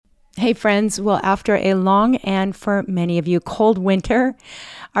Hey friends, well, after a long and for many of you cold winter,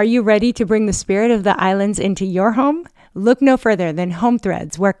 are you ready to bring the spirit of the islands into your home? Look no further than Home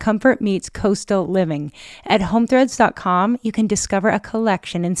Threads, where comfort meets coastal living. At homethreads.com, you can discover a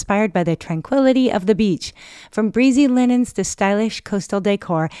collection inspired by the tranquility of the beach. From breezy linens to stylish coastal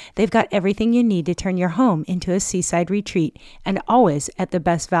decor, they've got everything you need to turn your home into a seaside retreat, and always at the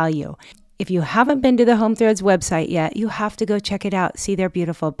best value. If you haven't been to the Home Threads website yet, you have to go check it out. See their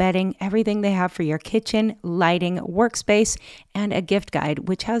beautiful bedding, everything they have for your kitchen, lighting, workspace, and a gift guide,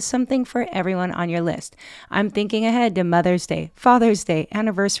 which has something for everyone on your list. I'm thinking ahead to Mother's Day, Father's Day,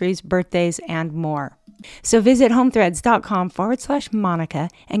 anniversaries, birthdays, and more. So visit homethreads.com/Monica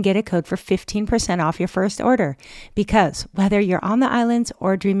and get a code for 15% off your first order. Because whether you're on the islands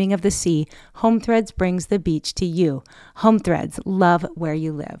or dreaming of the sea, Home Threads brings the beach to you. Home Threads, love where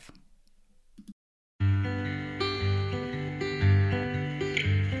you live.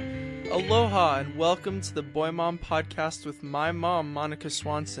 Aloha and welcome to the Boy Mom Podcast with my mom, Monica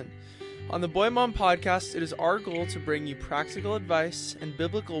Swanson. On the Boy Mom Podcast, it is our goal to bring you practical advice and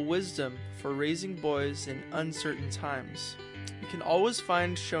biblical wisdom for raising boys in uncertain times. You can always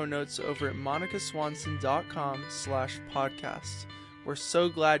find show notes over at monicaswanson.com/podcast. We're so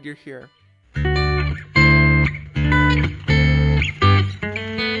glad you're here.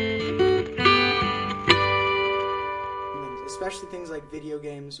 Especially things like video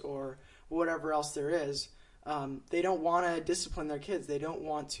games or whatever else there is, they don't want to discipline their kids. They don't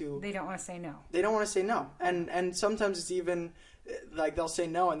want to say no. They don't want to say no. And sometimes it's even like they'll say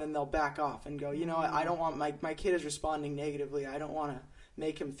no and then they'll back off and go, I don't want my kid is responding negatively. I don't want to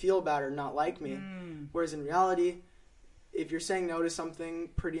make him feel bad or not like me. Whereas in reality, if you're saying no to something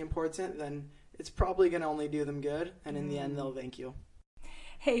pretty important, then it's probably going to only do them good. And in the end, they'll thank you.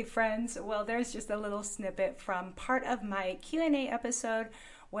 Hey friends, well, there's just a little snippet from part of my Q&A episode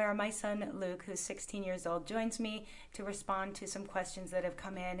where my son Luke, who's 16 years old, joins me to respond to some questions that have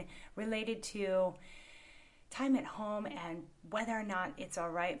come in related to time at home and whether or not it's all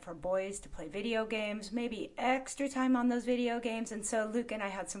right for boys to play video games, maybe extra time on those video games. And so Luke and I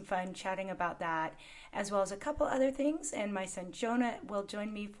had some fun chatting about that, as well as a couple other things. And my son Jonah will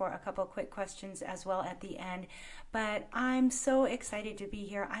join me for a couple quick questions as well at the end. But I'm so excited to be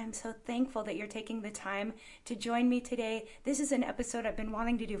here. I'm so thankful that you're taking the time to join me today. This is an episode I've been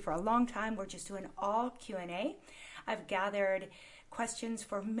wanting to do for a long time. We're just doing all Q&A. I've gathered questions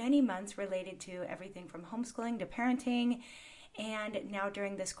for many months related to everything from homeschooling to parenting. And now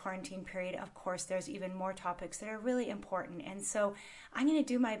during this quarantine period, of course, there's even more topics that are really important. And so I'm going to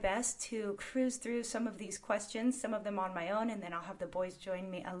do my best to cruise through some of these questions, some of them on my own, and then I'll have the boys join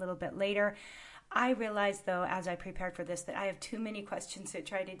me a little bit later. I realized, though, as I prepared for this, that I have too many questions to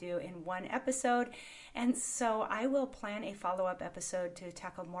try to do in one episode. And so I will plan a follow-up episode to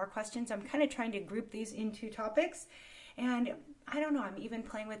tackle more questions. I'm kind of trying to group these into topics. And I don't know, I'm even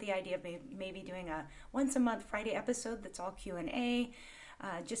playing with the idea of maybe doing a once-a-month Friday episode that's all Q&A,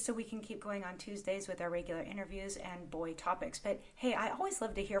 just so we can keep going on Tuesdays with our regular interviews and boy topics. But hey, I always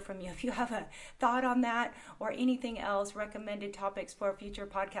love to hear from you. If you have a thought on that or anything else, recommended topics for future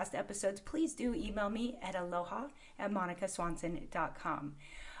podcast episodes, please do email me at aloha@monicaswanson.com.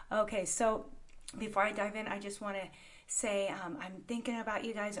 Okay, so before I dive in, I just want to say I'm thinking about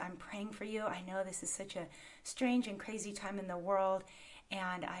you guys. I'm praying for you. I know this is such a strange and crazy time in the world,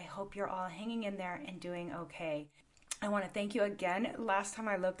 and I hope you're all hanging in there and doing okay. I want to thank you again. Last time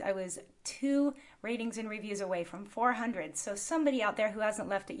I looked, I was 2 ratings and reviews away from 400. So somebody out there who hasn't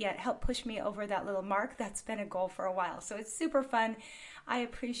left it yet, help push me over that little mark. That's been a goal for a while. So it's super fun. I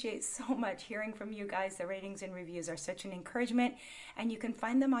appreciate so much hearing from you guys. The ratings and reviews are such an encouragement, and you can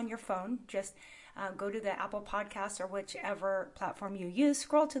find them on your phone. Just go to the Apple Podcasts or whichever platform you use.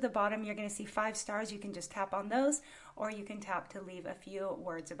 Scroll to the bottom. You're going to see 5 stars. You can just tap on those, or you can tap to leave a few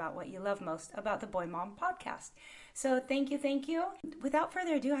words about what you love most about the Boy Mom Podcast. So thank you. Without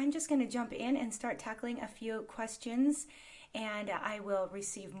further ado, I'm just going to jump in and start tackling a few questions, and I will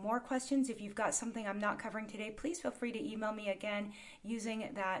receive more questions. If you've got something I'm not covering today, please feel free to email me again using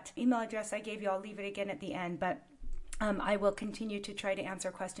that email address I gave you. I'll leave it again at the end, but I will continue to try to answer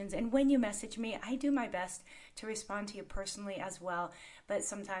questions. And when you message me, I do my best to respond to you personally as well, but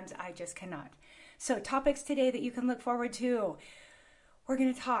sometimes I just cannot. So topics today that you can look forward to. We're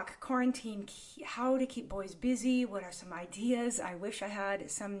going to talk quarantine, how to keep boys busy. What are some ideas? I wish I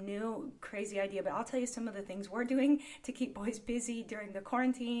had some new crazy idea, but I'll tell you some of the things we're doing to keep boys busy during the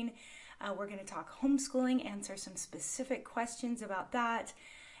quarantine. We're going to talk homeschooling, answer some specific questions about that.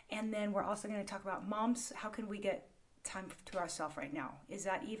 And then we're also going to talk about moms. How can we get time to ourselves right now? Is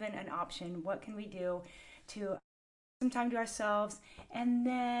that even an option? What can we do to some time to ourselves? And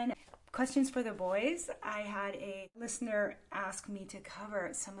then questions for the boys. I had a listener ask me to cover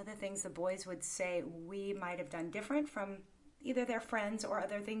some of the things the boys would say we might have done different from either their friends or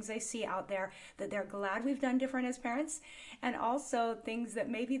other things they see out there that they're glad we've done different as parents, and also things that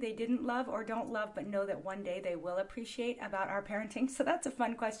maybe they didn't love or don't love but know that one day they will appreciate about our parenting. So that's a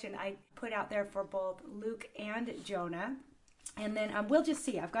fun question I put out there for both Luke and Jonah. And then we'll just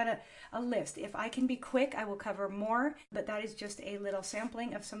see. I've got a list. If I can be quick, I will cover more, but that is just a little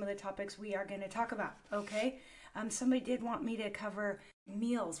sampling of some of the topics we are going to talk about, okay? Somebody did want me to cover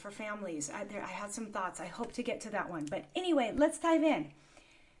meals for families. I had some thoughts. I hope to get to that one. But anyway, let's dive in.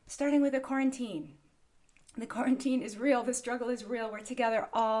 Starting with the quarantine. The quarantine is real. The struggle is real. We're together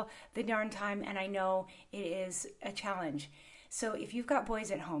all the darn time, and I know it is a challenge. So if you've got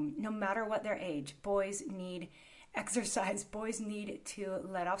boys at home, no matter what their age, boys need exercise. Boys need to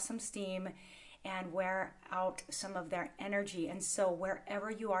let off some steam and wear out some of their energy. And so wherever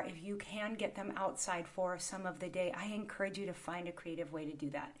you are, if you can get them outside for some of the day, I encourage you to find a creative way to do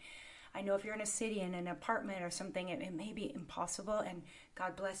that. I know if you're in a city, in an apartment or something, it may be impossible, and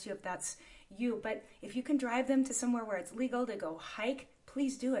God bless you if that's you. But if you can drive them to somewhere where it's legal to go hike,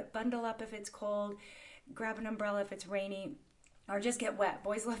 please do it. Bundle up if it's cold, grab an umbrella if it's rainy, or just get wet.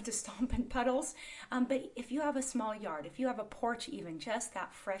 Boys love to stomp in puddles. But if you have a small yard, if you have a porch even, just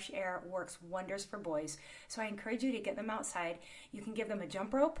that fresh air works wonders for boys. So I encourage you to get them outside. You can give them a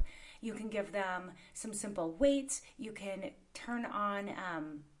jump rope. You can give them some simple weights. You can turn on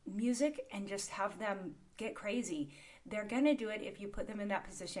music and just have them get crazy. They're going to do it if you put them in that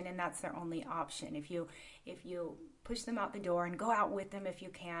position, and that's their only option. If you push them out the door and go out with them if you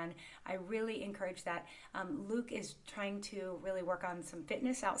can, I really encourage that. Luke is trying to really work on some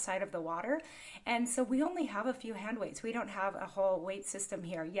fitness outside of the water, and so we only have a few hand weights. We don't have a whole weight system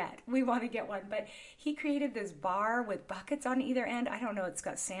here yet. We want to get one, but he created this bar with buckets on either end. I don't know, it's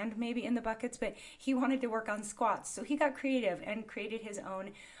got sand maybe in the buckets, but he wanted to work on squats, so he got creative and created his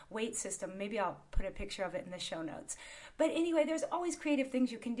own weight system. Maybe I'll put a picture of it in the show notes. But anyway, there's always creative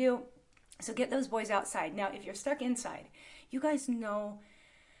things you can do. So get those boys outside. Now, if you're stuck inside, you guys know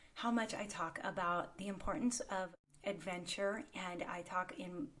how much I talk about the importance of adventure, and I talk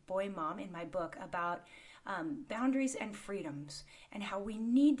in Boy Mom in my book about boundaries and freedoms, and how we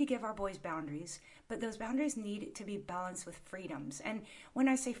need to give our boys boundaries, but those boundaries need to be balanced with freedoms. And when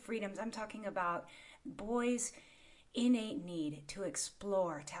I say freedoms, I'm talking about boys' innate need to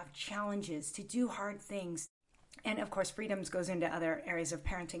explore, to have challenges, to do hard things. And of course, freedoms goes into other areas of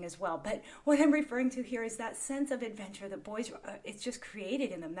parenting as well. But what I'm referring to here is that sense of adventure that boys, it's just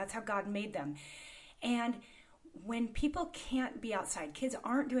created in them. That's how God made them. And when people can't be outside, kids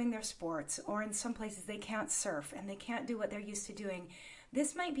aren't doing their sports, or in some places they can't surf and they can't do what they're used to doing,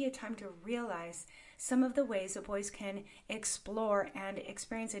 this might be a time to realize some of the ways that boys can explore and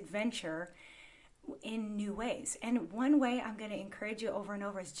experience adventure in new ways. And one way I'm going to encourage you over and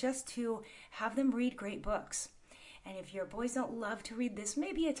over is just to have them read great books. And if your boys don't love to read, this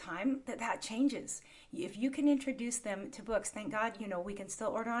may be a time that changes. If you can introduce them to books, thank God, we can still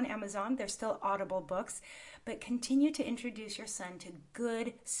order on Amazon. There's still Audible books. But continue to introduce your son to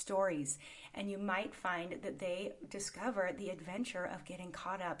good stories. And you might find that they discover the adventure of getting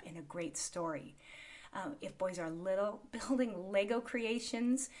caught up in a great story. If boys are little, building Lego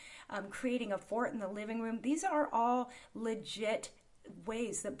creations, creating a fort in the living room, these are all legit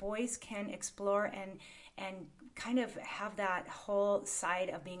ways that boys can explore and kind of have that whole side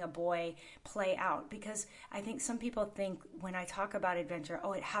of being a boy play out. Because I think some people think when I talk about adventure,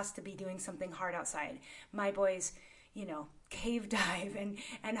 it has to be doing something hard outside. My boys, cave dive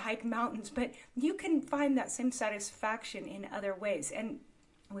and hike mountains, but you can find that same satisfaction in other ways. And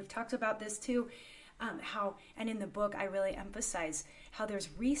we've talked about this too, and in the book I really emphasize how there's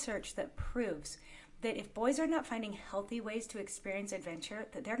research that proves that if boys are not finding healthy ways to experience adventure,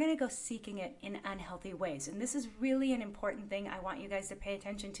 that they're going to go seeking it in unhealthy ways. And this is really an important thing I want you guys to pay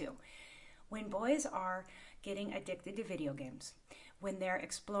attention to. When boys are getting addicted to video games, when they're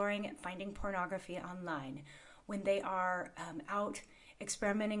exploring and finding pornography online, when they are out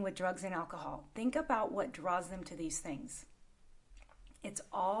experimenting with drugs and alcohol, think about what draws them to these things. It's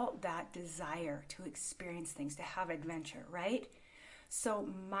all that desire to experience things, to have adventure, right? So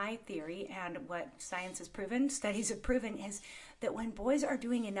my theory, and what science has proven, studies have proven, is that when boys are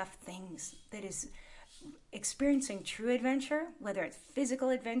doing enough things that is experiencing true adventure, whether it's physical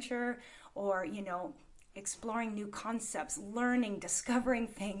adventure or, exploring new concepts, learning, discovering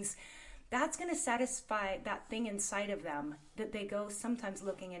things, that's going to satisfy that thing inside of them that they go sometimes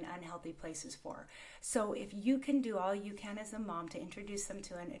looking in unhealthy places for. So if you can do all you can as a mom to introduce them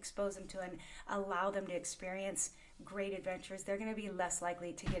to and expose them to and allow them to experience great adventures, they're going to be less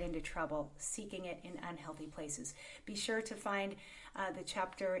likely to get into trouble seeking it in unhealthy places. Be sure to find the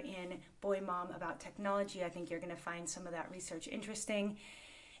chapter in Boy Mom about technology. I think you're going to find some of that research interesting.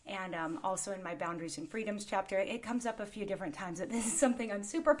 And also in my Boundaries and Freedoms chapter, it comes up a few different times that this is something I'm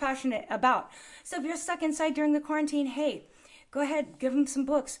super passionate about. So if you're stuck inside during the quarantine, hey, go ahead, give them some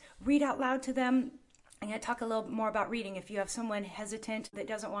books, read out loud to them. I'm going to talk a little more about reading. If you have someone hesitant that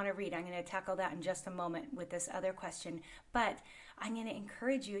doesn't want to read, I'm going to tackle that in just a moment with this other question. But I'm going to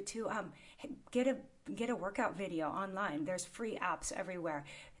encourage you to get a workout video online. There's free apps everywhere.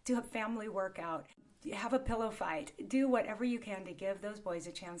 Do a family workout. Have a pillow fight. Do whatever you can to give those boys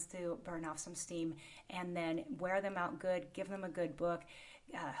a chance to burn off some steam, and then wear them out good. Give them a good book.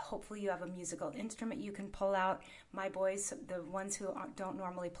 Hopefully you have a musical instrument you can pull out. My boys, the ones who don't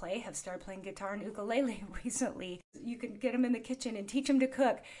normally play, have started playing guitar and ukulele recently. You can get them in the kitchen and teach them to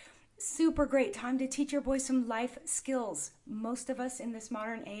cook. Super great time to teach your boys some life skills. Most of us in this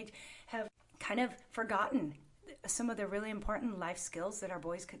modern age have kind of forgotten some of the really important life skills that our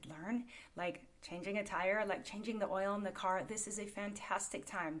boys could learn, like changing a tire, like changing the oil in the car. This is a fantastic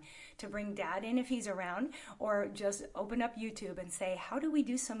time to bring dad in if he's around, or just open up YouTube and say, how do we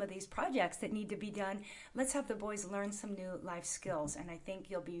do some of these projects that need to be done? Let's have the boys learn some new life skills. And I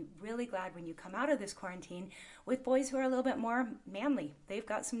think you'll be really glad when you come out of this quarantine with boys who are a little bit more manly. They've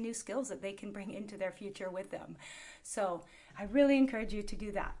got some new skills that they can bring into their future with them. So I really encourage you to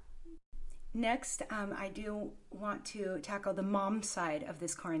do that. Next, I do want to tackle the mom side of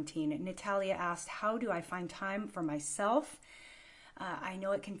this quarantine. Natalia asked, how do I find time for myself? I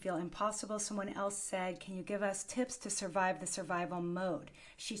know it can feel impossible. Someone else said, can you give us tips to survive the survival mode?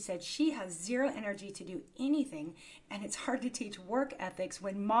 She said she has zero energy to do anything, and it's hard to teach work ethics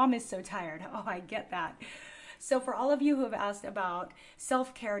when mom is so tired. Oh, I get that. So for all of you who have asked about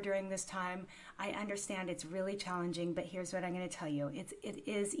self-care during this time, I understand it's really challenging, but here's what I'm going to tell you. It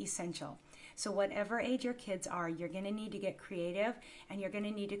is essential. So whatever age your kids are, you're going to need to get creative, and you're going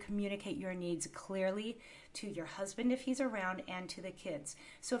to need to communicate your needs clearly to your husband if he's around, and to the kids.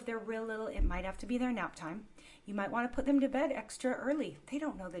 So if they're real little, it might have to be their nap time. You might want to put them to bed extra early. They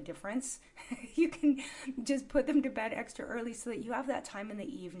don't know the difference. You can just put them to bed extra early so that you have that time in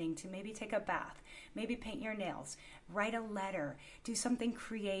the evening to maybe take a bath, maybe paint your nails, write a letter, do something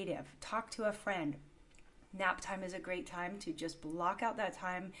creative, talk to a friend. Nap time is a great time to just block out that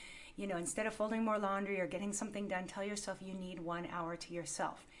time. You know, instead of folding more laundry or getting something done, tell yourself you need 1 hour to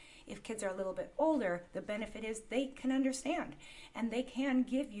yourself. If kids are a little bit older, the benefit is they can understand and they can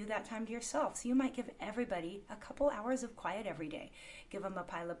give you that time to yourself. So you might give everybody a couple hours of quiet every day. Give them a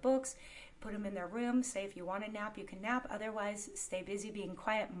pile of books, put them in their room. Say if you want to nap, you can nap. Otherwise, stay busy being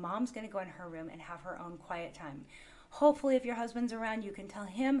quiet. Mom's going to go in her room and have her own quiet time. Hopefully, if your husband's around, you can tell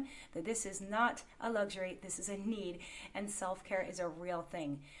him that this is not a luxury, this is a need, and self-care is a real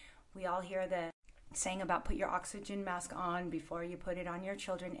thing. We all hear the saying about put your oxygen mask on before you put it on your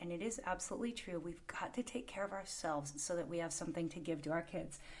children, and it is absolutely true. We've got to take care of ourselves so that we have something to give to our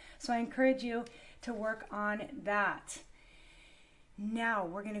kids. So I encourage you to work on that. Now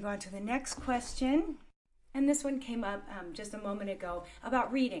we're going to go on to the next question. And this one came up just a moment ago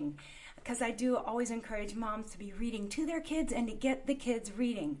about reading, because I do always encourage moms to be reading to their kids and to get the kids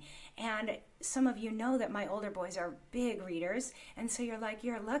reading. And some of you know that my older boys are big readers, and so you're like,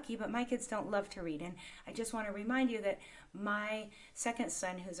 you're lucky, but my kids don't love to read. And I just want to remind you that my second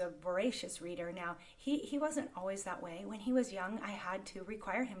son, who's a voracious reader now, he wasn't always that way. When he was young, I had to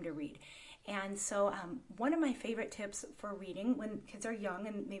require him to read. And so one of my favorite tips for reading when kids are young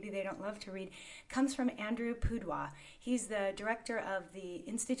and maybe they don't love to read comes from Andrew Pudwa. He's the director of the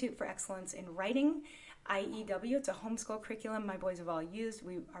Institute for Excellence in Writing, IEW. It's a homeschool curriculum my boys have all used.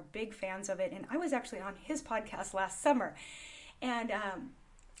 We are big fans of it. And I was actually on his podcast last summer. And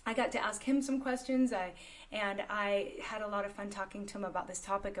I got to ask him some questions, and I had a lot of fun talking to him about this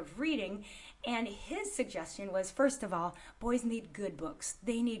topic of reading. And his suggestion was, first of all, boys need good books.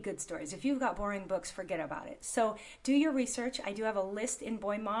 They need good stories. If you've got boring books, forget about it. So do your research. I do have a list in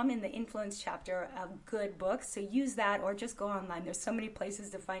Boy Mom in the Influence chapter of good books. So use that, or just go online. There's so many places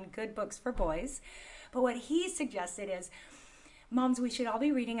to find good books for boys. But what he suggested is, moms, we should all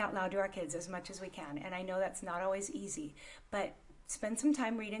be reading out loud to our kids as much as we can. And I know that's not always easy, but spend some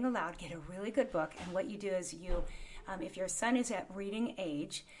time reading aloud, get a really good book, and what you do is you, if your son is at reading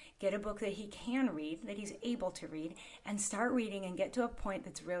age, get a book that he can read, that he's able to read, and start reading and get to a point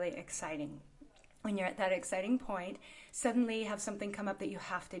that's really exciting. when you're at that exciting point, suddenly have something come up that you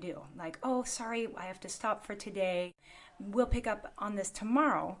have to do. Like, oh, sorry, I have to stop for today. We'll pick up on this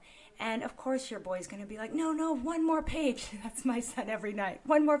tomorrow. And of course, your boy's going to be like, no, one more page. That's my son every night.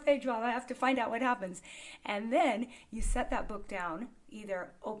 One more page, Mom. I have to find out what happens. And then you set that book down,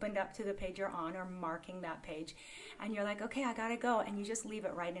 either opened up to the page you're on or marking that page. And you're like, okay, I got to go. And you just leave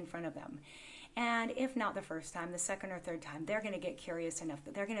it right in front of them. And if not the first time, the second or third time, they're going to get curious enough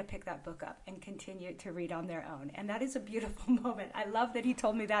that they're going to pick that book up and continue to read on their own. And that is a beautiful moment. I love that he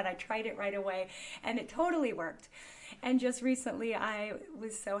told me that. I tried it right away, and it totally worked. And just recently, I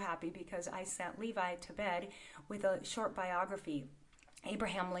was so happy because I sent Levi to bed with a short biography,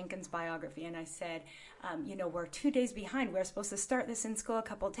 Abraham Lincoln's biography. And I said, we're 2 days behind. We're supposed to start this in school a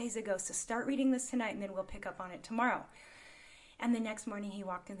couple of days ago, so start reading this tonight, and then we'll pick up on it tomorrow. And the next morning he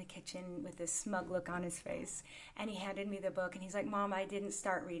walked in the kitchen with this smug look on his face, and he handed me the book, and he's like, Mom, I didn't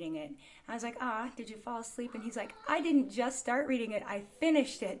start reading it. I was like, did you fall asleep? And he's like, I didn't just start reading it, I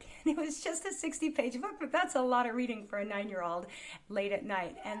finished it. And it was just a 60-page book, but that's a lot of reading for a 9-year-old late at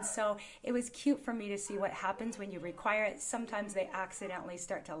night. And so it was cute for me to see what happens when you require it. Sometimes they accidentally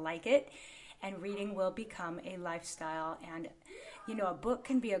start to like it, and reading will become a lifestyle. And a book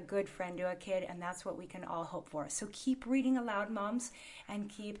can be a good friend to a kid, and that's what we can all hope for. So keep reading aloud, moms, and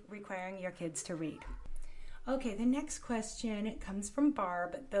keep requiring your kids to read. Okay, the next question comes from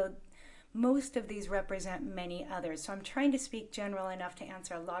Barb, though most of these represent many others. So I'm trying to speak general enough to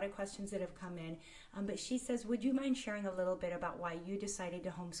answer a lot of questions that have come in. But she says, would you mind sharing a little bit about why you decided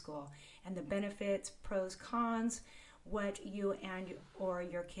to homeschool and the benefits, pros, cons, what you and or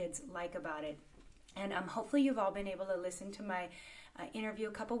your kids like about it? And hopefully you've all been able to listen to my interview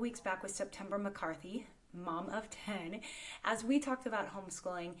a couple weeks back with September McCarthy, mom of 10, as we talked about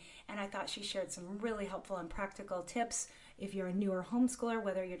homeschooling, and I thought she shared some really helpful and practical tips if you're a newer homeschooler,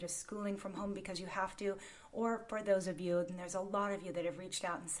 whether you're just schooling from home because you have to, or for those of you, and there's a lot of you that have reached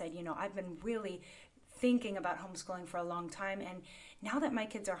out and said, I've been really thinking about homeschooling for a long time, and now that my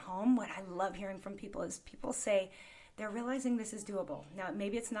kids are home, what I love hearing from people is people say, they're realizing this is doable. Now,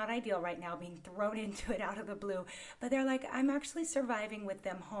 maybe it's not ideal right now being thrown into it out of the blue, but they're like, I'm actually surviving with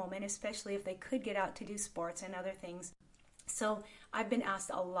them home, and especially if they could get out to do sports and other things. So I've been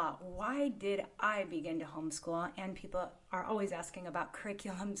asked a lot, why did I begin to homeschool? And people are always asking about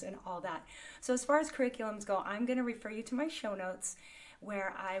curriculums and all that. So as far as curriculums go, I'm going to refer you to my show notes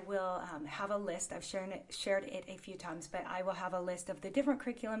where I will have a list. I've shared it a few times, but I will have a list of the different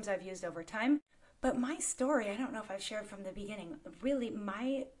curriculums I've used over time. But my story, I don't know if I've shared from the beginning, really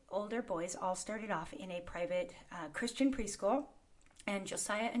my older boys all started off in a private Christian preschool, and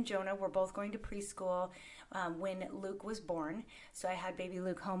Josiah and Jonah were both going to preschool when Luke was born. So I had baby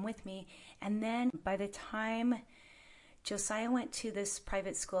Luke home with me. And then by the time Josiah went to this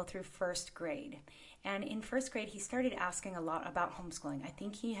private school through first grade, and in first grade, he started asking a lot about homeschooling. I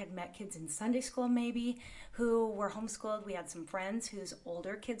think he had met kids in Sunday school maybe who were homeschooled. We had some friends whose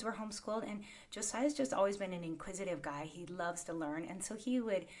older kids were homeschooled. And Josiah's just always been an inquisitive guy. He loves to learn. And so he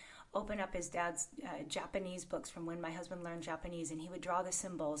would open up his dad's Japanese books from when my husband learned Japanese, and he would draw the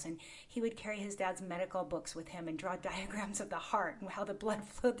symbols, and he would carry his dad's medical books with him and draw diagrams of the heart and how the blood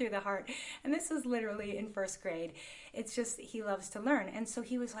flowed through the heart. And this was literally in first grade. It's just, he loves to learn. And so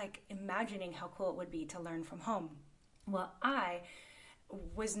he was like imagining how cool it would be to learn from home. Well, I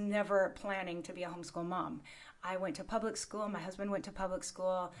was never planning to be a homeschool mom. I went to public school. My husband went to public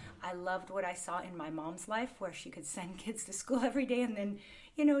school. I loved what I saw in my mom's life, where she could send kids to school every day and then,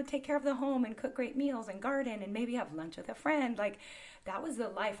 take care of the home and cook great meals and garden and maybe have lunch with a friend. Like, that was the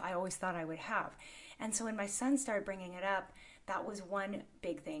life I always thought I would have. And so when my son started bringing it up, that was one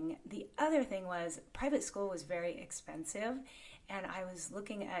big thing. The other thing was private school was very expensive. And I was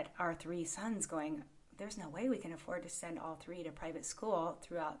looking at our 3 sons going, there's no way we can afford to send all 3 to private school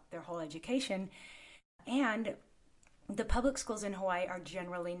throughout their whole education. And the public schools in Hawaii are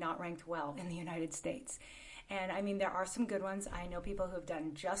generally not ranked well in the United States. And I mean, there are some good ones. I know people who have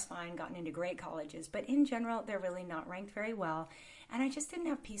done just fine, gotten into great colleges, but in general, they're really not ranked very well. And I just didn't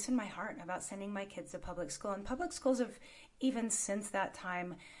have peace in my heart about sending my kids to public school. And public schools have, even since that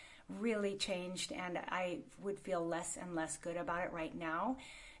time, really changed, and I would feel less and less good about it right now,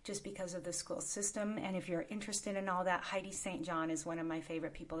 just because of the school system. And if you're interested in all that, Heidi St. John is one of my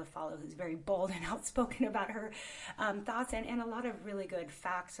favorite people to follow, who's very bold and outspoken about her thoughts and a lot of really good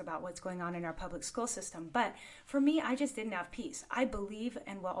facts about what's going on in our public school system. But for me, I just didn't have peace. I believe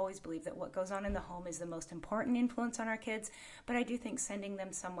and will always believe that what goes on in the home is the most important influence on our kids. But I do think sending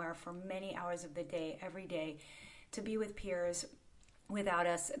them somewhere for many hours of the day, every day, to be with peers without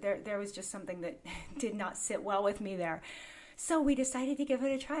us, there was just something that did not sit well with me there. So we decided to give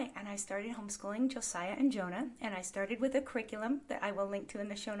it a try, and I started homeschooling Josiah and Jonah, and I started with a curriculum that I will link to in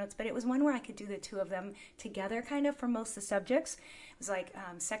the show notes, but it was one where I could do the two of them together kind of for most of the subjects. It was like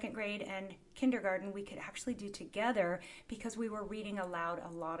second grade and kindergarten we could actually do together because we were reading aloud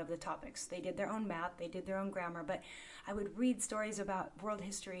a lot of the topics. They did their own math, they did their own grammar, but I would read stories about world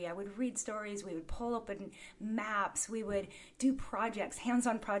history. I would read stories. We would pull open maps. We would do projects,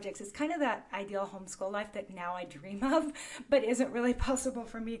 hands-on projects. It's kind of that ideal homeschool life that now I dream of, but isn't really possible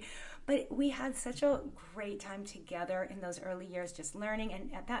for me. But we had such a great time together in those early years just learning.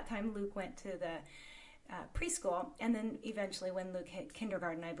 And at that time, Luke went to the preschool, and then eventually when Luke hit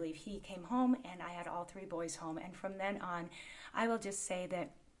kindergarten, I believe he came home, and I had all three boys home. And from then on, I will just say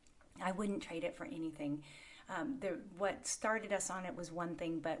that I wouldn't trade it for anything. What started us on it was one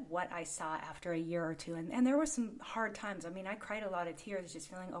thing, but what I saw after a year or two, and there were some hard times. I mean, I cried a lot of tears just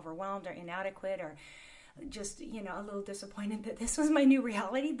feeling overwhelmed or inadequate or just, a little disappointed that this was my new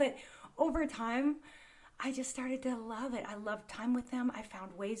reality. But over time, I just started to love it. I loved time with them. I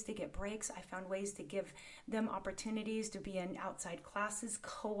found ways to get breaks. I found ways to give them opportunities to be in outside classes,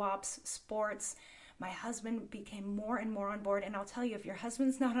 co-ops, sports. My husband became more and more on board. And I'll tell you, if your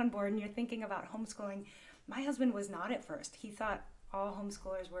husband's not on board and you're thinking about homeschooling, my husband was not at first. He thought all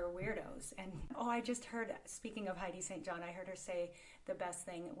homeschoolers were weirdos. And I just heard, speaking of Heidi St. John, I heard her say the best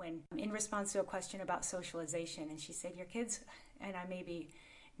thing when, in response to a question about socialization, and she said, your kids, and I may be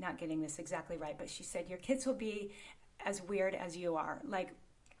not getting this exactly right, but she said, your kids will be as weird as you are. Like,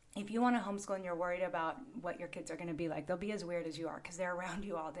 if you want to homeschool and you're worried about what your kids are going to be like, they'll be as weird as you are because they're around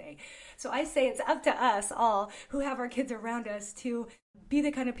you all day. So I say it's up to us all who have our kids around us to be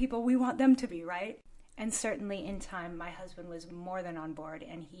the kind of people we want them to be, right? And certainly in time, my husband was more than on board,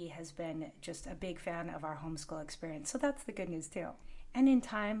 and he has been just a big fan of our homeschool experience. So that's the good news too. And in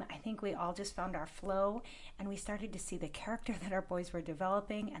time, I think we all just found our flow, and we started to see the character that our boys were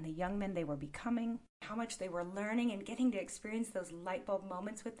developing and the young men they were becoming. How much they were learning, and getting to experience those light bulb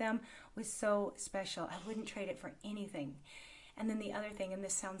moments with them was so special. I wouldn't trade it for anything. And then the other thing, and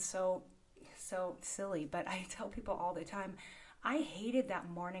this sounds so silly, but I tell people all the time, I hated that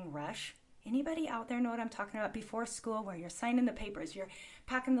morning rush. Anybody out there know what I'm talking about? Before school, where you're signing the papers, you're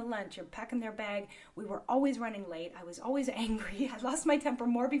packing the lunch, you're packing their bag. We were always running late. I was always angry. I lost my temper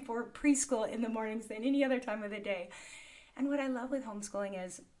more before preschool in the mornings than any other time of the day. And what I love with homeschooling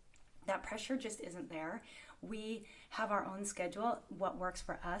is that pressure just isn't there. We have our own schedule, what works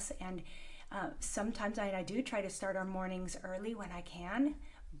for us. And sometimes I do try to start our mornings early when I can,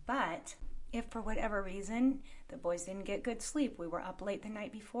 but if for whatever reason the boys didn't get good sleep, we were up late the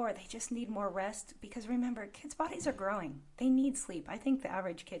night before, they just need more rest, because remember, kids' bodies are growing. They need sleep. I think the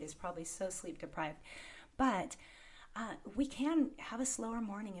average kid is probably so sleep deprived. But we can have a slower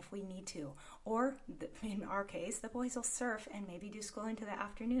morning if we need to. Or in our case, the boys will surf and maybe do school into the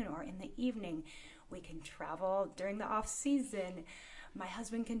afternoon or in the evening. We can travel during the off season. My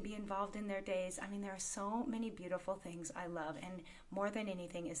husband can be involved in their days. I mean, there are so many beautiful things I love, and more than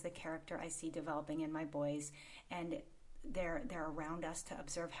anything is the character I see developing in my boys, and they're around us to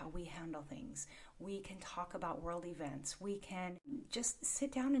observe how we handle things. We can talk about world events. We can just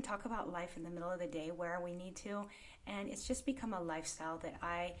sit down and talk about life in the middle of the day where we need to, and it's just become a lifestyle that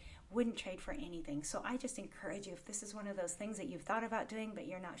I wouldn't trade for anything. So I just encourage you, if this is one of those things that you've thought about doing but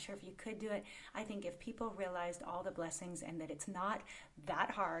you're not sure if you could do it, I think if people realized all the blessings and that it's not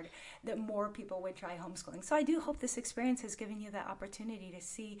that hard, that more people would try homeschooling. So I do hope this experience has given you that opportunity to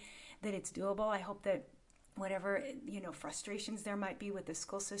see that it's doable. I hope that whatever frustrations there might be with the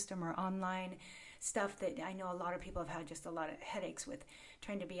school system or online stuff, that I know a lot of people have had just a lot of headaches with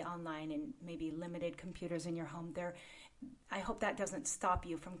trying to be online and maybe limited computers in your home. I hope that doesn't stop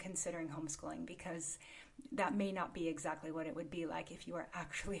you from considering homeschooling, because that may not be exactly what it would be like if you were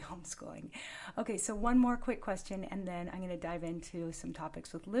actually homeschooling. Okay, so one more quick question, and then I'm going to dive into some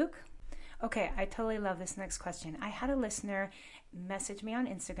topics with Luke. Okay, I totally love this next question. I had a listener message me on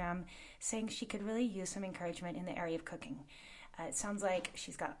Instagram saying she could really use some encouragement in the area of cooking. It sounds like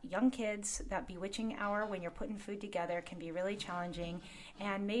she's got young kids. That bewitching hour when you're putting food together can be really challenging.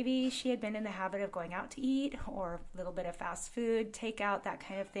 And maybe she had been in the habit of going out to eat, or a little bit of fast food, takeout, that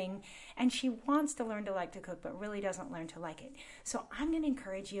kind of thing. And she wants to learn to like to cook, but really doesn't learn to like it. So I'm going to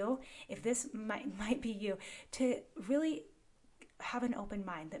encourage you, if this might be you, to really have an open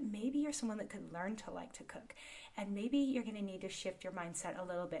mind that maybe you're someone that could learn to like to cook. And maybe you're going to need to shift your mindset a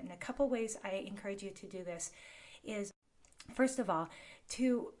little bit. And a couple ways I encourage you to do this is, first of all,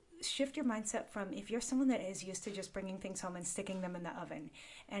 to shift your mindset from, if you're someone that is used to just bringing things home and sticking them in the oven,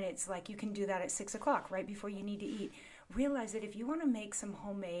 and it's like you can do that at 6 o'clock right before you need to eat, realize that if you want to make some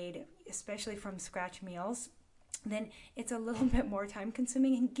homemade, especially from scratch meals, then it's a little bit more time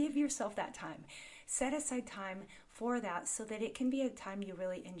consuming, and give yourself that time. Set aside time for that so that it can be a time you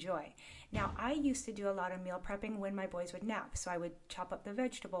really enjoy. Now, I used to do a lot of meal prepping when my boys would nap. So I would chop up the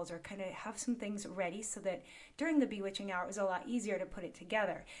vegetables or kind of have some things ready so that during the bewitching hour, it was a lot easier to put it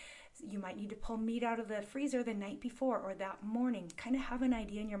together. You might need to pull meat out of the freezer the night before or that morning. Kind of have an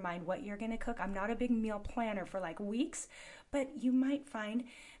idea in your mind what you're going to cook. I'm not a big meal planner for like weeks, but you might find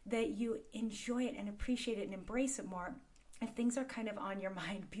that you enjoy it and appreciate it and embrace it more if things are kind of on your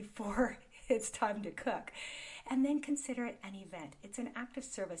mind before it's time to cook. And then consider it an event. It's an act of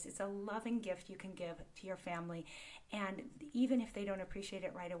service. It's a loving gift you can give to your family. And even if they don't appreciate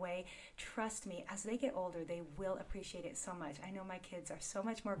it right away, trust me, as they get older, they will appreciate it so much. I know my kids are so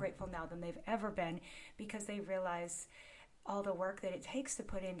much more grateful now than they've ever been because they realize all the work that it takes to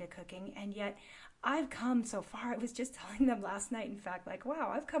put into cooking. And yet I've come so far. I was just telling them last night, in fact, like,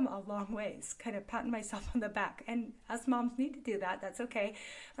 wow, I've come a long ways, kind of patting myself on the back. And us moms need to do that. That's okay.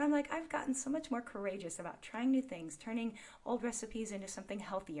 But I'm like, I've gotten so much more courageous about trying new things, turning old recipes into something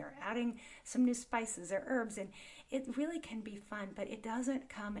healthier, adding some new spices or herbs. And it really can be fun, but it doesn't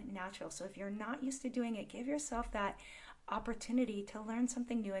come natural. So if you're not used to doing it, give yourself that opportunity to learn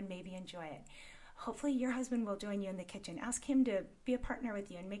something new and maybe enjoy it. Hopefully your husband will join you in the kitchen. Ask him to be a partner with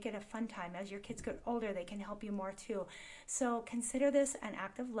you and make it a fun time. As your kids get older, they can help you more too. So consider this an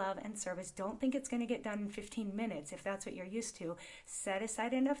act of love and service. Don't think it's going to get done in 15 minutes if that's what you're used to. Set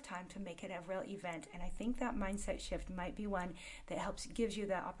aside enough time to make it a real event. And I think that mindset shift might be one that gives you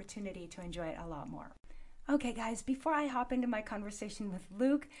the opportunity to enjoy it a lot more. Okay, guys, before I hop into my conversation with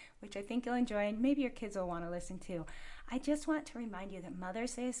Luke, which I think you'll enjoy and maybe your kids will want to listen to, I just want to remind you that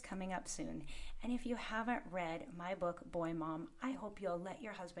Mother's Day is coming up soon. And if you haven't read my book, Boy Mom, I hope you'll let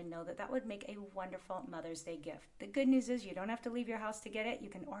your husband know that would make a wonderful Mother's Day gift. The good news is you don't have to leave your house to get it. You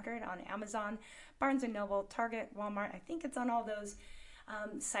can order it on Amazon, Barnes & Noble, Target, Walmart. I think it's on all those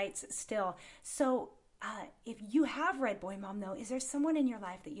sites still. So if you have read Boy Mom, though, is there someone in your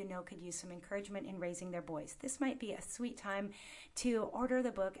life that you know could use some encouragement in raising their boys? This might be a sweet time to order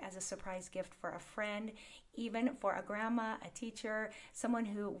the book as a surprise gift for a friend, even for a grandma, a teacher, someone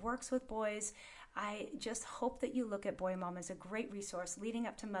who works with boys. I just hope that you look at Boy Mom as a great resource leading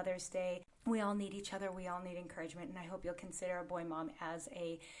up to Mother's Day. We all need each other. We all need encouragement. And I hope you'll consider Boy Mom as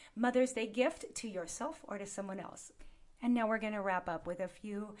a Mother's Day gift to yourself or to someone else. And now we're going to wrap up with a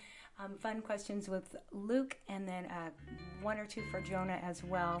few fun questions with Luke and then one or two for Jonah as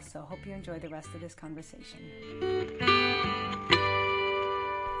well. So hope you enjoy the rest of this conversation.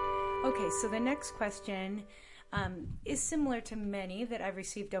 Okay, so the next question is similar to many that I've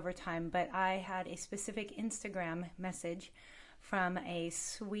received over time, but I had a specific Instagram message from a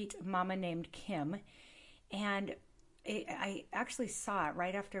sweet mama named Kim, and I actually saw it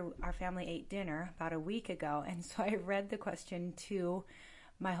right after our family ate dinner about a week ago, and so I read the question to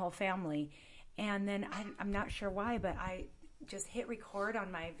my whole family, and then I'm not sure why, but I just hit record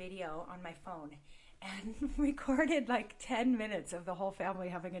on my video on my phone and recorded like 10 minutes of the whole family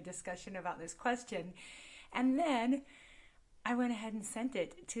having a discussion about this question, and then I went ahead and sent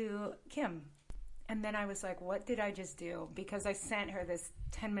it to Kim. And then I was like, what did I just do? Because I sent her this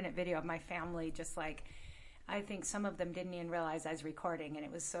 10-minute video of my family just like, I think some of them didn't even realize I was recording, and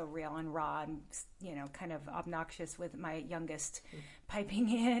it was so real and raw and, kind of obnoxious with my youngest piping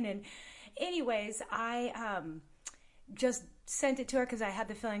in. And anyways, I just sent it to her because I had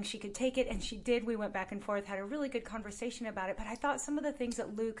the feeling she could take it, and she did. We went back and forth, had a really good conversation about it. But I thought some of the things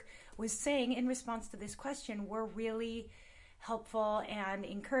that Luke was saying in response to this question were really helpful and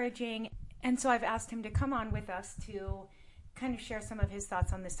encouraging. And so I've asked him to come on with us to kind of share some of his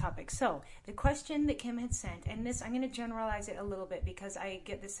thoughts on this topic. So the question that Kim had sent, and this, I'm going to generalize it a little bit because I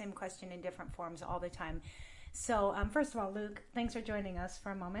get the same question in different forms all the time. So first of all, Luke, thanks for joining us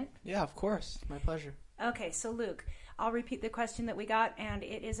for a moment. Yeah, of course. My pleasure. Okay, so Luke, I'll repeat the question that we got, and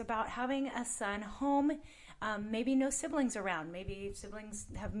it is about having a son home, maybe no siblings around, maybe siblings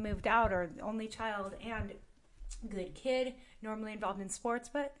have moved out or only child, and good kid, normally involved in sports,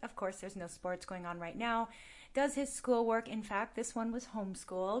 but of course there's no sports going on right now. Does his schoolwork. In fact, this one was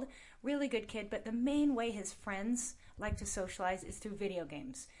homeschooled. Really good kid, but the main way his friends like to socialize is through video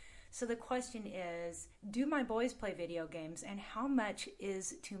games. So the question is, do my boys play video games, and how much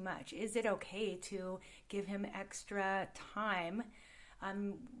is too much? Is it okay to give him extra time?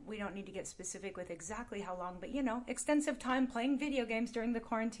 We don't need to get specific with exactly how long, but extensive time playing video games during the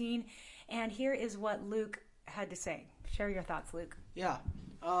quarantine. And here is what Luke had to say. Share your thoughts, Luke. Yeah.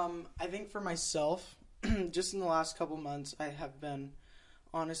 I think for myself, just in the last couple months, I have been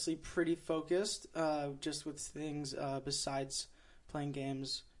honestly pretty focused just with things besides playing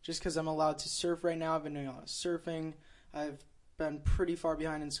games just because I'm allowed to surf right now. I've been doing a lot of surfing. I've been pretty far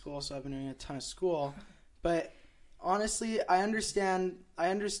behind in school, so I've been doing a ton of school. But honestly, I understand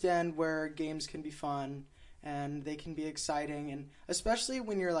where games can be fun and they can be exciting, and especially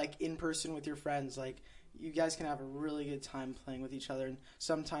when you're like in person with your friends, like you guys can have a really good time playing with each other, and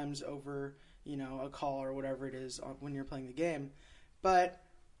sometimes over, you know, a call or whatever it is when you're playing the game. But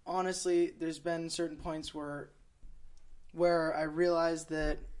honestly, there's been certain points where I realized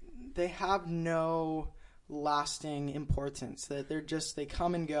that they have no lasting importance, that they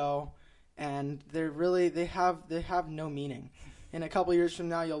come and go, and they have no meaning. In a couple years from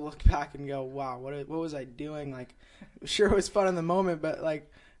now, you'll look back and go, wow, what was I doing? Like, sure, it was fun in the moment, but like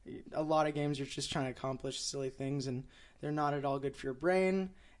a lot of games you're just trying to accomplish silly things, and they're not at all good for your brain.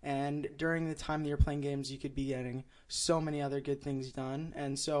 And during the time that you're playing games, you could be getting so many other good things done.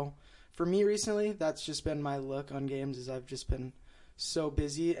 And so for me recently, that's just been my look on games, is I've just been so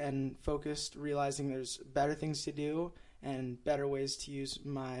busy and focused, realizing there's better things to do and better ways to use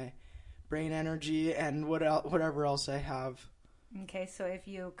my brain energy and whatever else I have. Okay, so if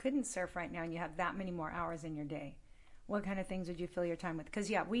you couldn't surf right now and you have that many more hours in your day, what kind of things would you fill your time with? Because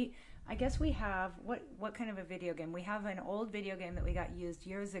I guess we have, what kind of a video game? We have an old video game that we got used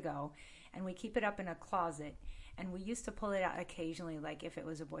years ago, and we keep it up in a closet. And we used to pull it out occasionally, like if it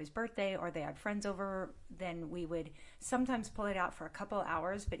was a boy's birthday or they had friends over, then we would sometimes pull it out for a couple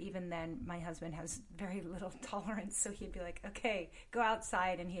hours. But even then, my husband has very little tolerance, so he'd be like, okay, go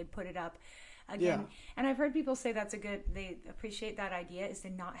outside, and he'd put it up again. Yeah. And I've heard people say they appreciate that idea, is to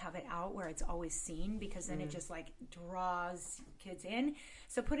not have it out where it's always seen, because then it just like draws kids in.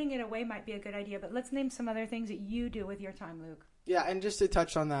 So putting it away might be a good idea. But let's name some other things that you do with your time, Luke. Yeah, and just to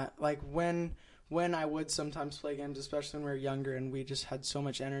touch on that, like when I would sometimes play games, especially when we were younger and we just had so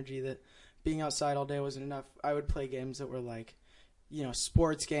much energy that being outside all day wasn't enough, I would play games that were like, you know,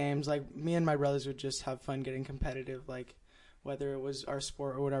 sports games. Like me and my brothers would just have fun getting competitive, like whether it was our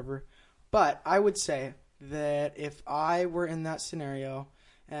sport or whatever. But I would say that if I were in that scenario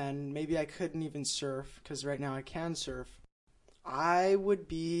and maybe I couldn't even surf, because right now I can surf, I would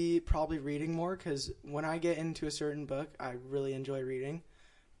be probably reading more, because when I get into a certain book, I really enjoy reading.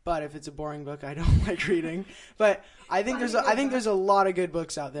 But if it's a boring book, I don't like reading. But I think there's a lot of good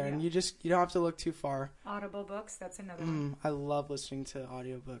books out there, and you don't have to look too far. Audible books, that's another one. I love listening to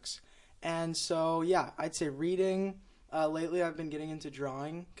audiobooks. And so, yeah, I'd say reading. Lately, I've been getting into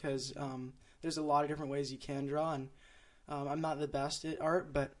drawing, because there's a lot of different ways you can draw, and I'm not the best at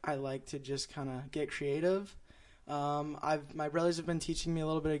art, but I like to just kind of get creative. My brothers have been teaching me a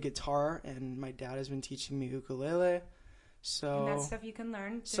little bit of guitar, and my dad has been teaching me ukulele. So and that's stuff you can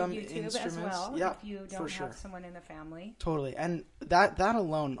learn through YouTube as well, if you don't have someone in the family. Totally. And that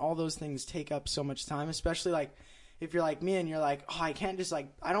alone, all those things take up so much time, especially like if you're like me and you're like, oh, I can't just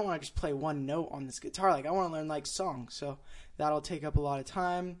I don't want to just play one note on this guitar. Like I want to learn like songs. So that'll take up a lot of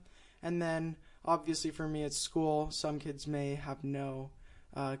time. And then obviously for me, it's school. Some kids may have no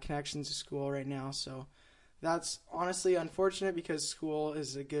connections to school right now. So that's honestly unfortunate, because school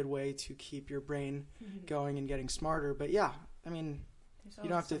is a good way to keep your brain going and getting smarter. But yeah, I mean, you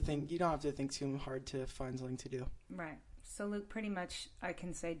don't have to think too hard to find something to do. Right. So Luke pretty much, I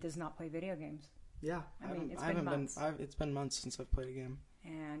can say, does not play video games. Yeah. It's been months since I've played a game.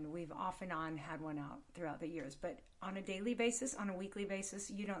 And we've off and on had one out throughout the years. But on a daily basis, on a weekly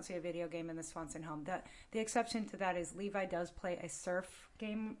basis, you don't see a video game in the Swanson home. The exception to that is Levi does play a surf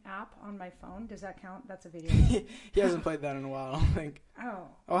game app on my phone. Does that count? That's a video game. He hasn't played that in a while, I don't think.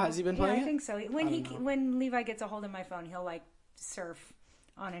 Oh, has he been playing it? I think so. When Levi gets a hold of my phone, he'll like surf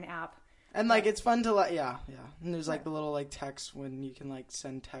on an app. And like it's fun to yeah. And there's like the little like text when you can like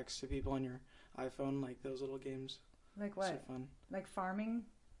send text to people on your iPhone, like those little games. Like what? So fun. Like farming?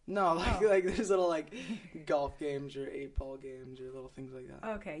 No, like there's little like golf games or 8-ball games or little things like that.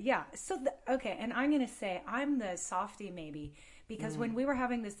 Okay, yeah. So and I'm gonna say I'm the softie maybe, because when we were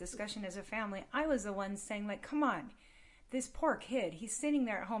having this discussion as a family, I was the one saying like, come on, this poor kid, he's sitting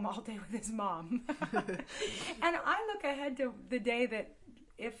there at home all day with his mom. And I look ahead to the day that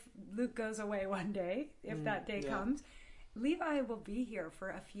if Luke goes away one day, if that day comes, Levi will be here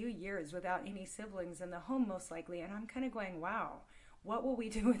for a few years without any siblings in the home, most likely. And I'm kind of going, wow, what will we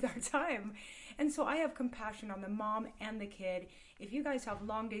do with our time? And so I have compassion on the mom and the kid. If you guys have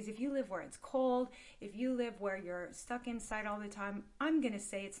long days, if you live where it's cold, if you live where you're stuck inside all the time, I'm going to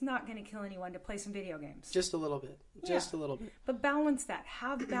say it's not going to kill anyone to play some video games. Just a little bit. Just a little bit. But balance that.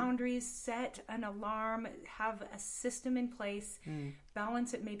 Have boundaries, set an alarm, have a system in place.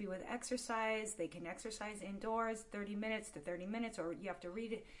 Balance it maybe with exercise. They can exercise indoors 30 minutes to 30 minutes, or you have to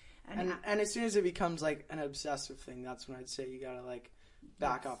read it. And as soon as it becomes like an obsessive thing, that's when I'd say you gotta like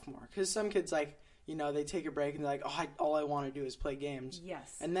back off more. Because some kids, like, they take a break and they're like, all I want to do is play games.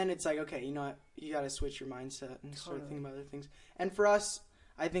 Yes. And then it's like, okay, you know what? You got to switch your mindset and sort of think about other things. And for us,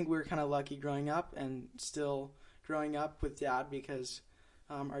 I think we were kind of lucky growing up and still growing up with Dad, because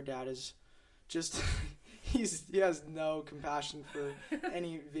our dad is just he has no compassion for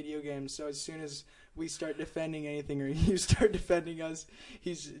any video games. So as soon as we start defending anything or you start defending us,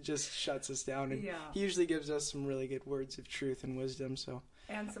 he just shuts us down. And he usually gives us some really good words of truth and wisdom. So.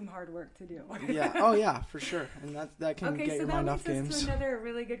 And some hard work to do. Yeah. Oh, yeah, for sure. And that can get your mind off games. Okay, so that leads us to another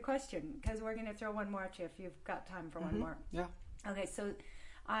really good question, because we're going to throw one more at you if you've got time for one more. Yeah. Okay, so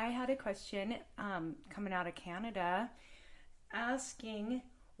I had a question coming out of Canada asking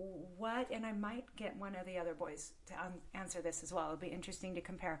and I might get one of the other boys to answer this as well. It'll be interesting to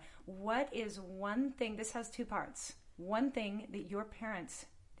compare. What is one thing, this has two parts, one thing that your parents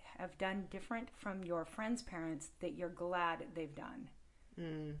have done different from your friends' parents that you're glad they've done?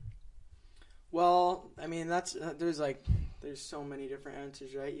 Well, I mean, there's so many different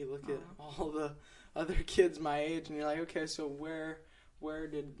answers, right? You look at all the other kids my age and you're like, okay, so where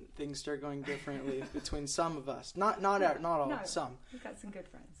did things start going differently between some of us? Not all, no, some. You've got some good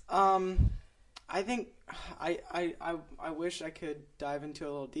friends. I think I wish I could dive into it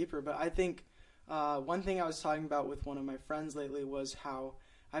a little deeper, but I think one thing I was talking about with one of my friends lately was how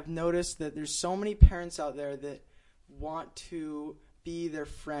I've noticed that there's so many parents out there that want to be their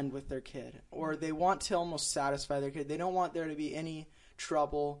friend with their kid, or they want to almost satisfy their kid. They don't want there to be any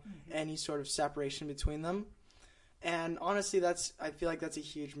trouble, any sort of separation between them. And honestly, I feel like that's a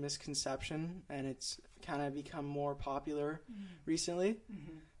huge misconception, and it's kind of become more popular recently.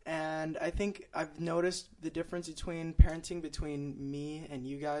 And I think I've noticed the difference between parenting between me and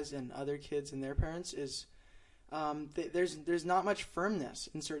you guys and other kids and their parents is there's not much firmness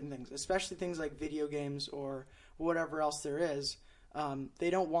in certain things, especially things like video games or whatever else there is. They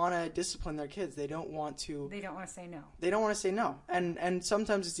don't want to discipline their kids. They don't want to say no. They don't want to say no. And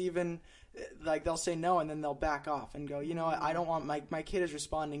sometimes it's even like they'll say no and then they'll back off and go, you know what, I don't want my kid is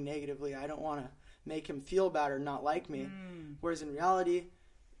responding negatively. I don't want to make him feel bad or not like me. Whereas in reality,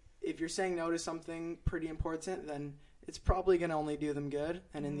 if you're saying no to something pretty important, then it's probably going to only do them good.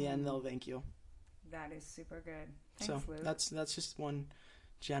 And in the end, they'll thank you. That is super good. Thanks, so Luke. That's just one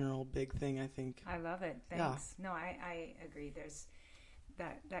general big thing, I think. I love it. Thanks. Yeah. No, I agree. There's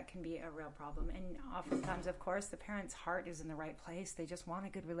that can be a real problem. And oftentimes, of course, the parent's heart is in the right place. They just want a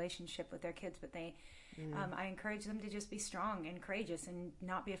good relationship with their kids, but I encourage them to just be strong and courageous and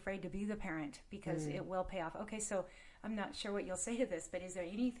not be afraid to be the parent, because it will pay off. Okay, so I'm not sure what you'll say to this, but is there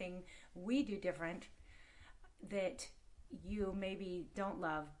anything we do different that you maybe don't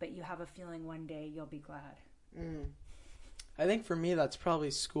love, but you have a feeling one day you'll be glad? I think for me, that's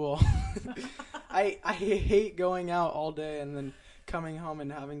probably school. I hate going out all day and then coming home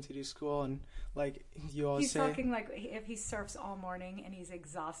and having to do school, and like you always say, he's talking like if he surfs all morning and he's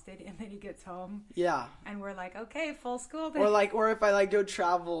exhausted and then he gets home, and we're like, okay, full school day. Or if I go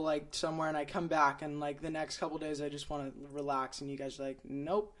travel like somewhere and I come back and like the next couple days I just want to relax, and you guys are like,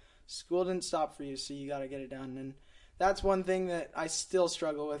 nope, school didn't stop for you, so you got to get it done. And that's one thing that I still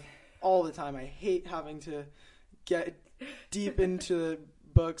struggle with all the time. I hate having to get deep into the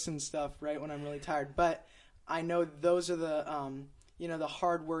books and stuff right when I'm really tired, but I know those are the the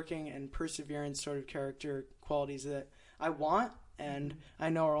hardworking and perseverance sort of character qualities that I want, and I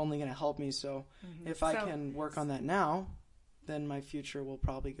know are only going to help me. So if I can work on that now, then my future will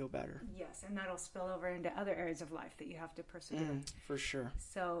probably go better. Yes, and that'll spill over into other areas of life that you have to persevere. For sure.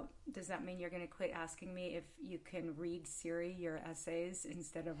 So does that mean you're going to quit asking me if you can read Siri your essays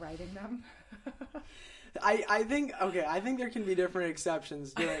instead of writing them? I think there can be different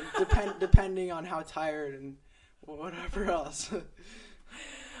exceptions depending on how tired and whatever else.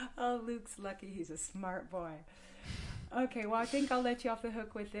 Oh, Luke's lucky. He's a smart boy. Okay, well, I think I'll let you off the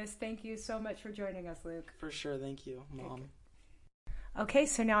hook with this. Thank you so much for joining us, Luke. For sure. Thank you, Mom. Okay,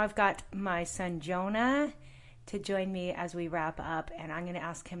 so now I've got my son Jonah to join me as we wrap up, and I'm going to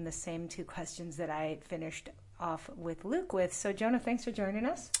ask him the same two questions that I finished off with Luke with. So, Jonah, thanks for joining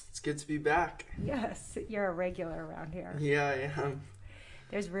us. It's good to be back. Yes, you're a regular around here. Yeah, I am.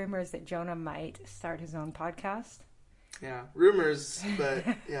 There's rumors that Jonah might start his own podcast. Yeah, rumors, but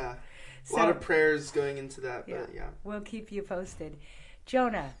yeah. A lot of prayers going into that, but yeah. We'll keep you posted.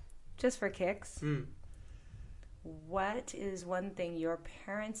 Jonah, just for kicks, what is one thing your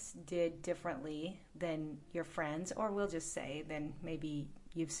parents did differently than your friends, or we'll just say then maybe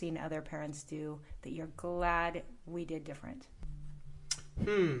you've seen other parents do that you're glad we did different?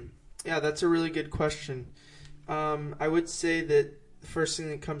 Yeah, that's a really good question. I would say that the first thing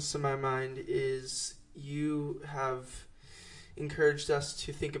that comes to my mind is you have encouraged us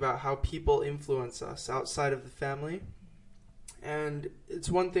to think about how people influence us outside of the family. And it's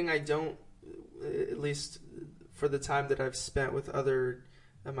one thing I don't, at least for the time that I've spent with other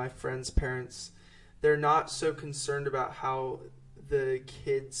of my friends' parents, they're not so concerned about how the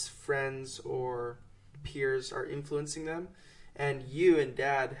kids' friends or peers are influencing them. And you and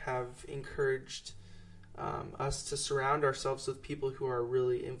Dad have encouraged us to surround ourselves with people who are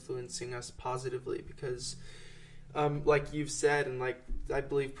really influencing us positively, because like you've said, and like I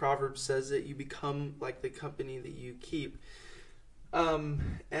believe Proverbs says, that you become like the company that you keep.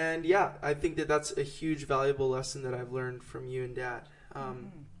 And yeah, I think that that's a huge valuable lesson that I've learned from you and Dad,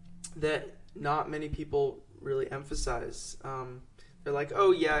 that not many people really emphasize. They're like,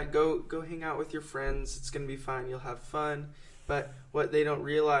 oh yeah, go hang out with your friends, it's going to be fine, you'll have fun. But what they don't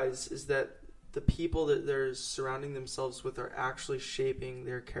realize is that the people that they're surrounding themselves with are actually shaping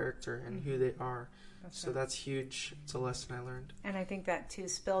their character and who they are. That's huge. It's a lesson I learned. And I think that too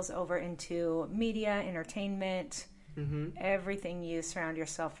spills over into media, entertainment, everything you surround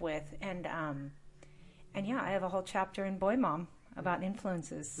yourself with. And yeah, I have a whole chapter in Boy Mom about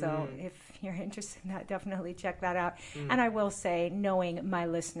influences. So if you're interested in that, definitely check that out. And I will say, knowing my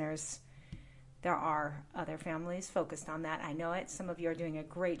listeners, there are other families focused on that. I know it. Some of you are doing a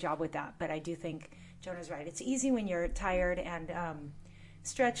great job with that. But I do think Jonah's right. It's easy when you're tired and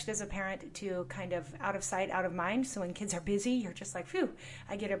stretched as a parent to kind of out of sight, out of mind. So when kids are busy, you're just like, phew,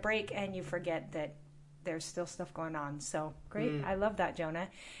 I get a break, and you forget that there's still stuff going on. So great. I love that, Jonah.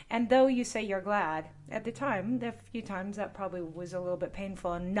 And though you say you're glad, at the time, the few times that probably was a little bit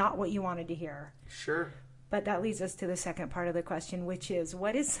painful and not what you wanted to hear. Sure. But that leads us to the second part of the question, which is,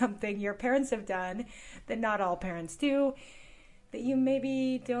 what is something your parents have done that not all parents do, that you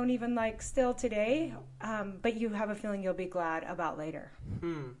maybe don't even like still today, but you have a feeling you'll be glad about later?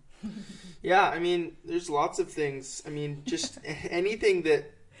 Yeah, I mean, there's lots of things. I mean, just anything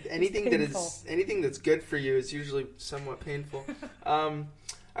that's good for you is usually somewhat painful. I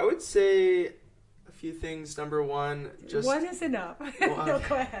would say a few things. Number one, just one is enough. No,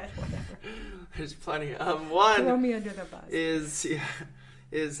 go ahead. Whatever. There's plenty. One, throw me under the bus.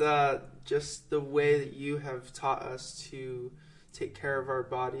 is just the way that you have taught us to take care of our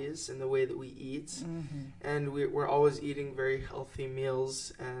bodies and the way that we eat. And we're always eating very healthy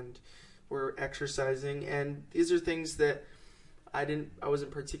meals, and we're exercising. And these are things that I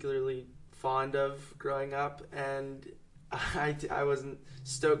wasn't particularly fond of growing up, and I wasn't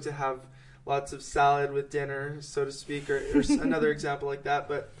stoked to have lots of salad with dinner, so to speak, or another example like that.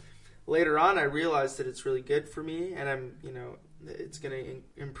 But later on, I realized that it's really good for me, and it's going to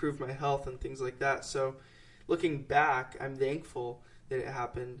improve my health and things like that. So looking back, I'm thankful that it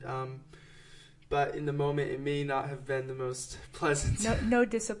happened. But in the moment, it may not have been the most pleasant. No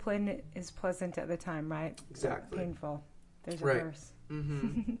discipline is pleasant at the time, right? Exactly. Painful. There's a right. verse.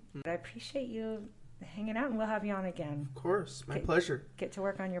 I appreciate you hanging out, and we'll have you on again. Of course. My pleasure. Get to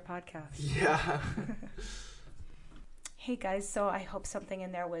work on your podcast. Yeah. Hey guys, so I hope something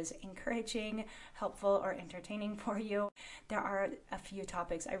in there was encouraging, helpful, or entertaining for you. There are a few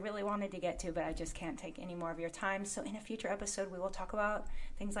topics I really wanted to get to, but I just can't take any more of your time. So in a future episode, we will talk about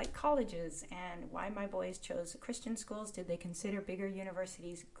things like colleges and why my boys chose Christian schools. Did they consider bigger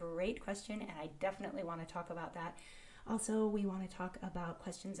universities? Great question, and I definitely want to talk about that. Also, we want to talk about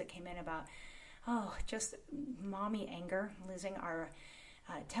questions that came in about, just mommy anger, losing our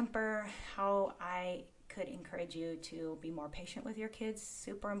temper, how I could encourage you to be more patient with your kids.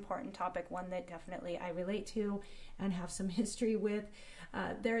 Super important topic, one that definitely I relate to and have some history with.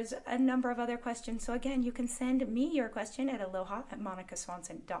 There's a number of other questions. So again, you can send me your question at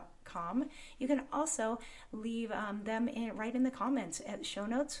aloha@monicaswanson.com. You can also leave them right in the comments at show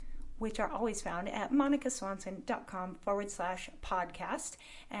notes, which are always found at monicaswanson.com/podcast.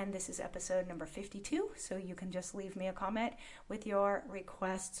 And this is episode number 52. So you can just leave me a comment with your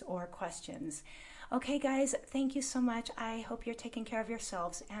requests or questions. Okay, guys, thank you so much. I hope you're taking care of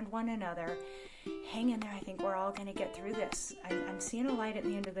yourselves and one another. Hang in there. I think we're all going to get through this. I'm seeing a light at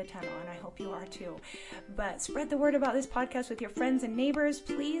the end of the tunnel, and I hope you are too. But spread the word about this podcast with your friends and neighbors,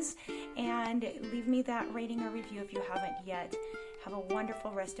 please. And leave me that rating or review if you haven't yet. Have a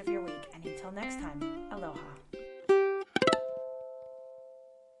wonderful rest of your week. And until next time,